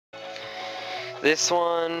This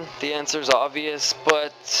one, the answer's obvious,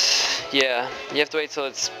 but yeah, you have to wait till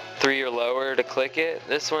it's 3 or lower to click it.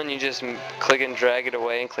 This one, you just click and drag it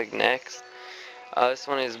away and click next. This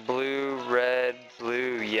one is blue, red,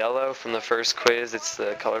 blue, yellow from the first quiz. It's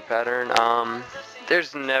the color pattern.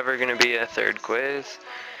 There's never going to be a third quiz.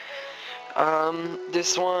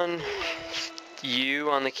 This one, U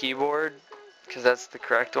on the keyboard, because that's the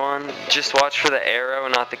correct one. Just watch for the arrow,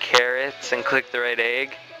 not the carrots, and click the right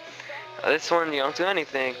egg. This one, you don't do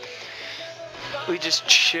anything. We just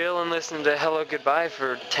chill and listen to Hello Goodbye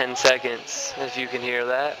for 10 seconds, if you can hear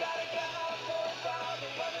that.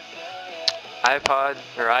 iPod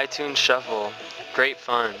or iTunes Shuffle. Great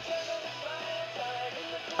fun.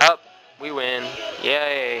 Up, we win.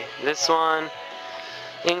 Yay. This one,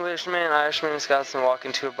 Englishman, Irishman, and Scotsman walk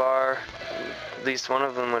into a bar. At least one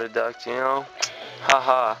of them would have ducked, you know?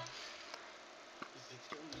 Haha.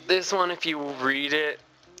 This one, if you read it,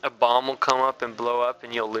 a bomb will come up and blow up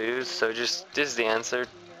and you'll lose. So this is the answer.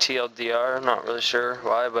 TLDR. I'm not really sure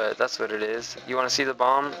why, but that's what it is. You want to see the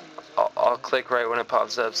bomb? I'll click right when it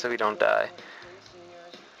pops up so we don't die.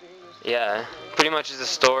 Yeah, pretty much the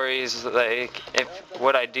story is like,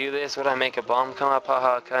 would I do this? Would I make a bomb come up?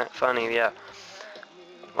 Haha, kind of funny, yeah.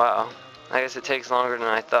 Wow. I guess it takes longer than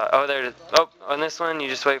I thought. Oh, there it is. Oh, on this one, you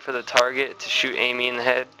just wait for the target to shoot Amy in the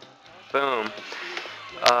head. Boom.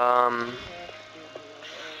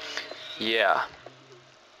 Yeah.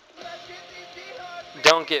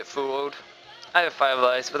 Don't get fooled. I have 5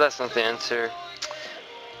 lives, but that's not the answer.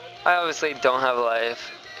 I obviously don't have a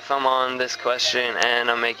life if I'm on this question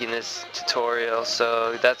and I'm making this tutorial,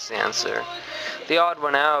 so that's the answer. The odd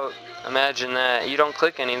one out, imagine that. You don't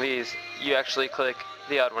click any of these. You actually click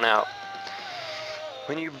the odd one out.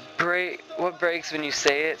 When you break, what breaks when you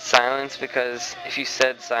say it? Silence, because if you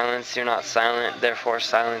said silence, you're not silent, therefore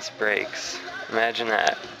silence breaks. Imagine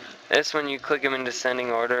that. This one, you click them in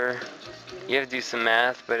descending order. You have to do some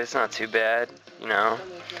math, but it's not too bad, you know.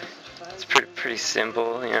 It's pretty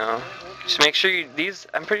simple, you know. Just make sure these,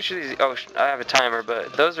 I'm pretty sure these, oh, I have a timer,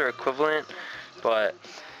 but those are equivalent, but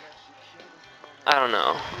I don't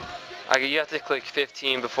know. You have to click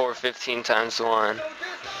 15 before 15 times 1.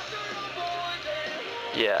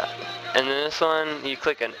 Yeah. And then this one, you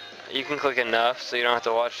can click enough so you don't have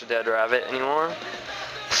to watch the dead rabbit anymore.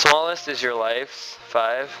 Smallest is your lives,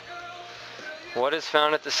 5. What is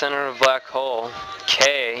found at the center of a black hole?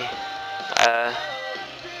 K.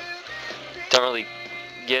 Don't really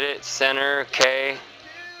get it. Center, K.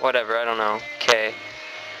 Whatever, I don't know. K.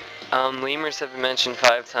 Lemurs have been mentioned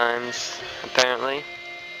 5 times, apparently.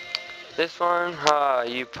 This one,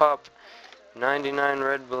 you pop 99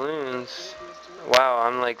 red balloons. Wow,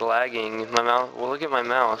 I'm like lagging. My mouse, well, look at my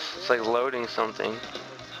mouse. It's like loading something.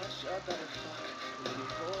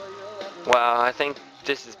 Wow, I think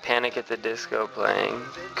this is Panic at the Disco playing.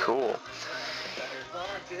 Cool.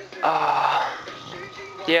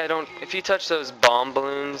 Yeah, if you touch those bomb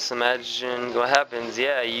balloons, imagine what happens.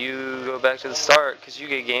 Yeah, you go back to the start because you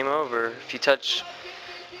get game over. If you touch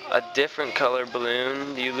a different color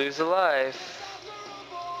balloon, you lose a life.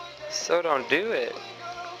 So don't do it.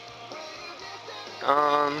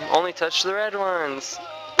 Only touch the red ones.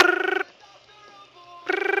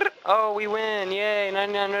 Oh, we win. Yay,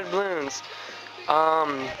 99 red balloons.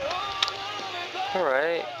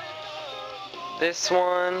 Alright. This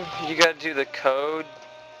one, you gotta do the code.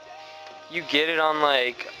 You get it on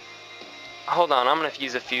like, hold on, I'm gonna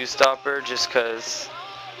use a fuse stopper just cause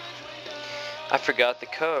I forgot the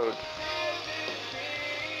code.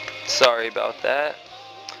 Sorry about that.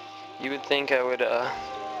 You would think I would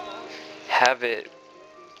have it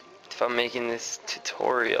if I'm making this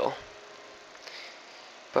tutorial,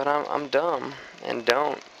 but I'm dumb and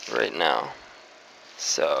don't right now.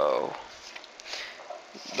 So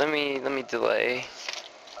let me delay.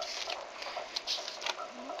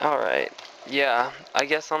 Alright, yeah, I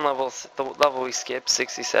guess on the level we skipped,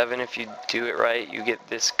 67, if you do it right, you get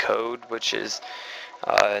this code, which is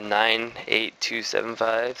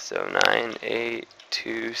 98275, so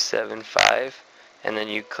 98275, and then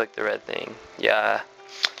you click the red thing. Yeah,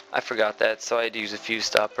 I forgot that, so I had to use a fuse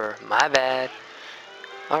stopper. My bad.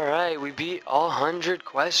 Alright, we beat all 100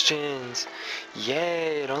 questions.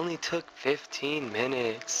 Yay, it only took 15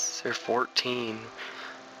 minutes, or 14,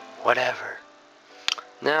 whatever.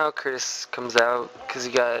 Now Chris comes out because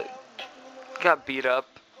he got beat up,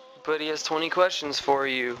 but he has 20 questions for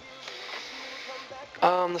you.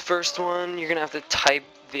 The first one, you're gonna have to type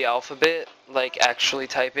the alphabet, like actually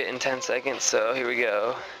type it in 10 seconds. So here we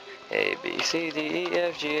go. A, B, C, D, E,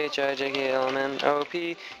 F, G, H, I, J, K, L, M, N, O,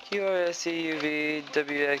 P, Q, R, S, T, U, V,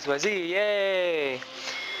 W, X, Y, Z. Yay!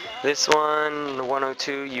 This one,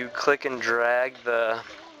 102, you click and drag the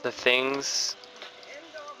things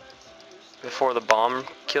before the bomb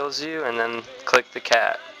kills you, and then click the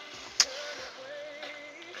cat.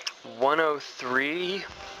 103,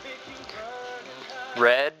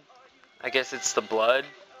 red, I guess it's the blood,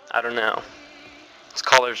 I don't know. Its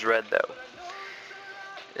color's red though.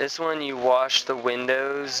 This one, you wash the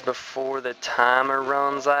windows before the timer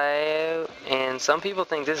runs out, and some people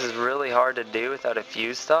think this is really hard to do without a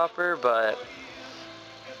fuse stopper, but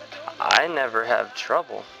I never have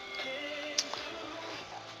trouble.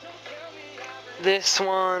 This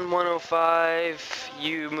one, 105,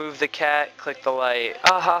 you move the cat, click the light.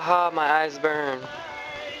 Ah ha ha, my eyes burn.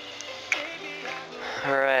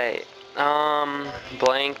 Alright,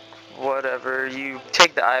 blank, whatever, you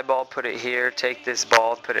take the eyeball, put it here, take this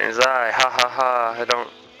ball, put it in his eye, ha ha ha, I don't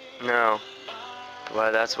know, but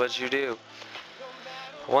that's what you do.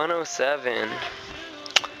 107,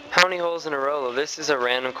 how many holes in a row? This is a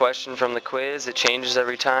random question from the quiz, it changes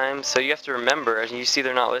every time, so you have to remember, you see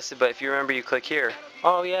they're not listed, but if you remember, you click here.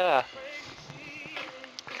 Oh yeah.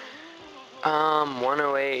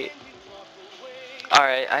 108,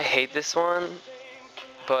 alright, I hate this one,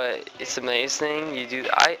 but it's amazing. You do.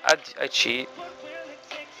 I cheat.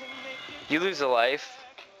 You lose a life,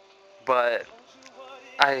 but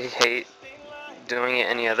I hate doing it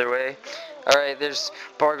any other way. Alright, there's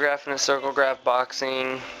bar graph and a circle graph,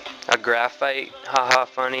 boxing, a graphite, haha,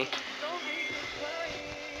 funny.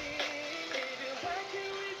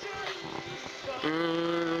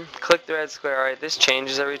 Click the red square. Alright, this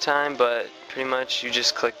changes every time, but pretty much you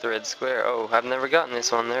just click the red square. Oh, I've never gotten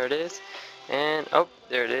this one. There it is. And, oh,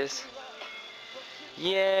 there it is.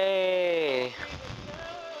 Yay!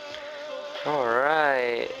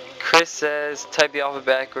 Alright. Chris says, type the alphabet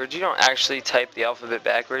backwards. You don't actually type the alphabet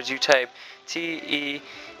backwards. You type TEBAHPLA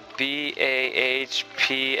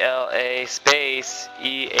space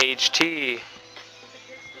EHT.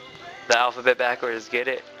 The alphabet backwards. Get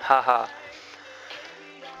it? Haha.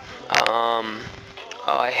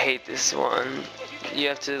 Oh, I hate this one. You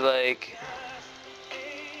have to, like,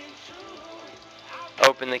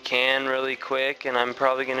 open the can really quick, and I'm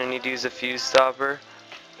probably going to need to use a fuse stopper.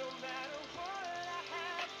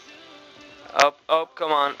 Oh,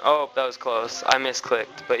 come on. Oh, that was close. I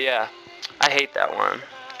misclicked. But yeah, I hate that one,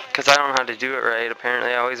 because I don't know how to do it right,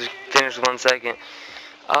 apparently. I always finish 1 second.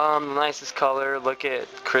 The nicest color, look at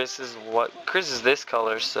Chris's. Chris is this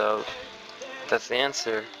color, so that's the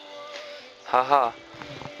answer. Haha.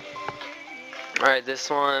 Alright, this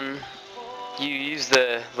one, you use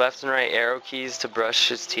the left and right arrow keys to brush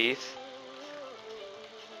his teeth.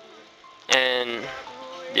 And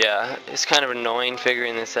yeah, it's kind of annoying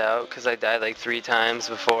figuring this out, because I died like 3 times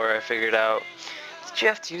before I figured out that you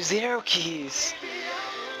have to use the arrow keys.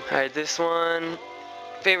 Alright, this one,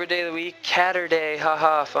 favorite day of the week, Catter Day,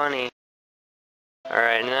 haha, funny.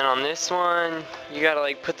 Alright, and then on this one, you gotta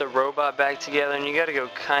like put the robot back together, and you gotta go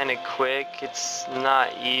kinda quick. It's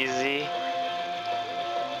not easy.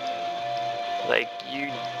 Like,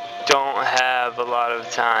 you don't have a lot of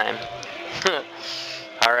time.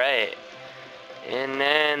 Alright. And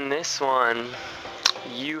then this one,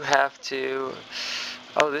 you have to,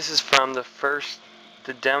 oh, this is from the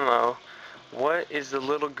demo. What is the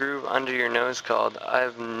little groove under your nose called?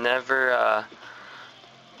 I've never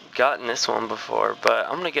gotten this one before, but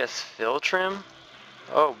I'm gonna guess fill trim.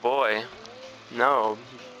 Oh boy, no,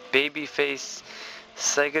 babyface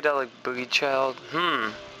psychedelic boogie child.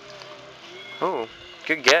 Oh,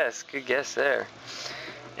 good guess there.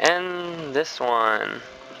 And this one,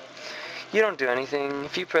 you don't do anything.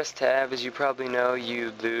 If you press tab, as you probably know,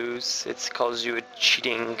 you lose. It calls you a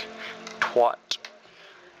cheating twat,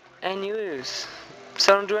 and you lose.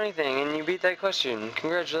 So don't do anything, and you beat that question.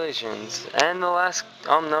 Congratulations. And the last,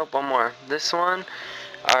 oh nope, one more. This one,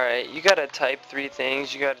 alright, you gotta type 3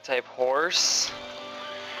 things. You gotta type horse,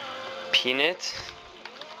 peanut,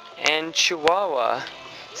 and chihuahua.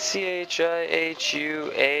 CHIHUAHUA.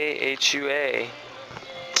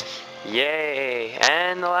 Yay.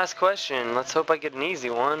 And the last question. Let's hope I get an easy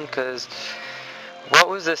one, because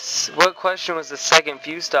what question was the second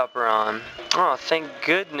fuse stopper on? Oh, thank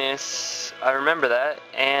goodness I remember that.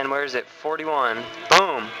 And where is it? 41.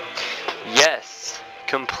 Boom. Yes.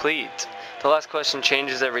 Complete. The last question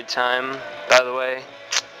changes every time, by the way.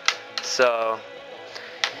 So,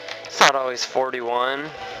 it's not always 41.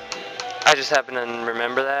 I just happen to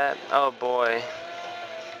remember that. Oh boy.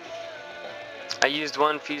 I used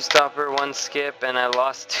 1 fuse stopper, 1 skip, and I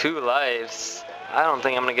lost 2 lives. I don't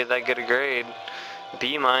think I'm going to get that good a grade.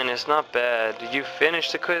 B-, not bad. You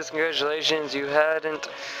finished the quiz, congratulations. You hadn't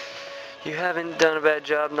You haven't done a bad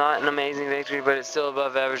job, not an amazing victory, but it's still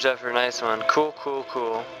above average effort. Nice one. Cool, cool,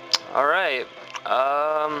 cool. Alright.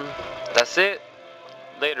 That's it.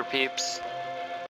 Later, peeps.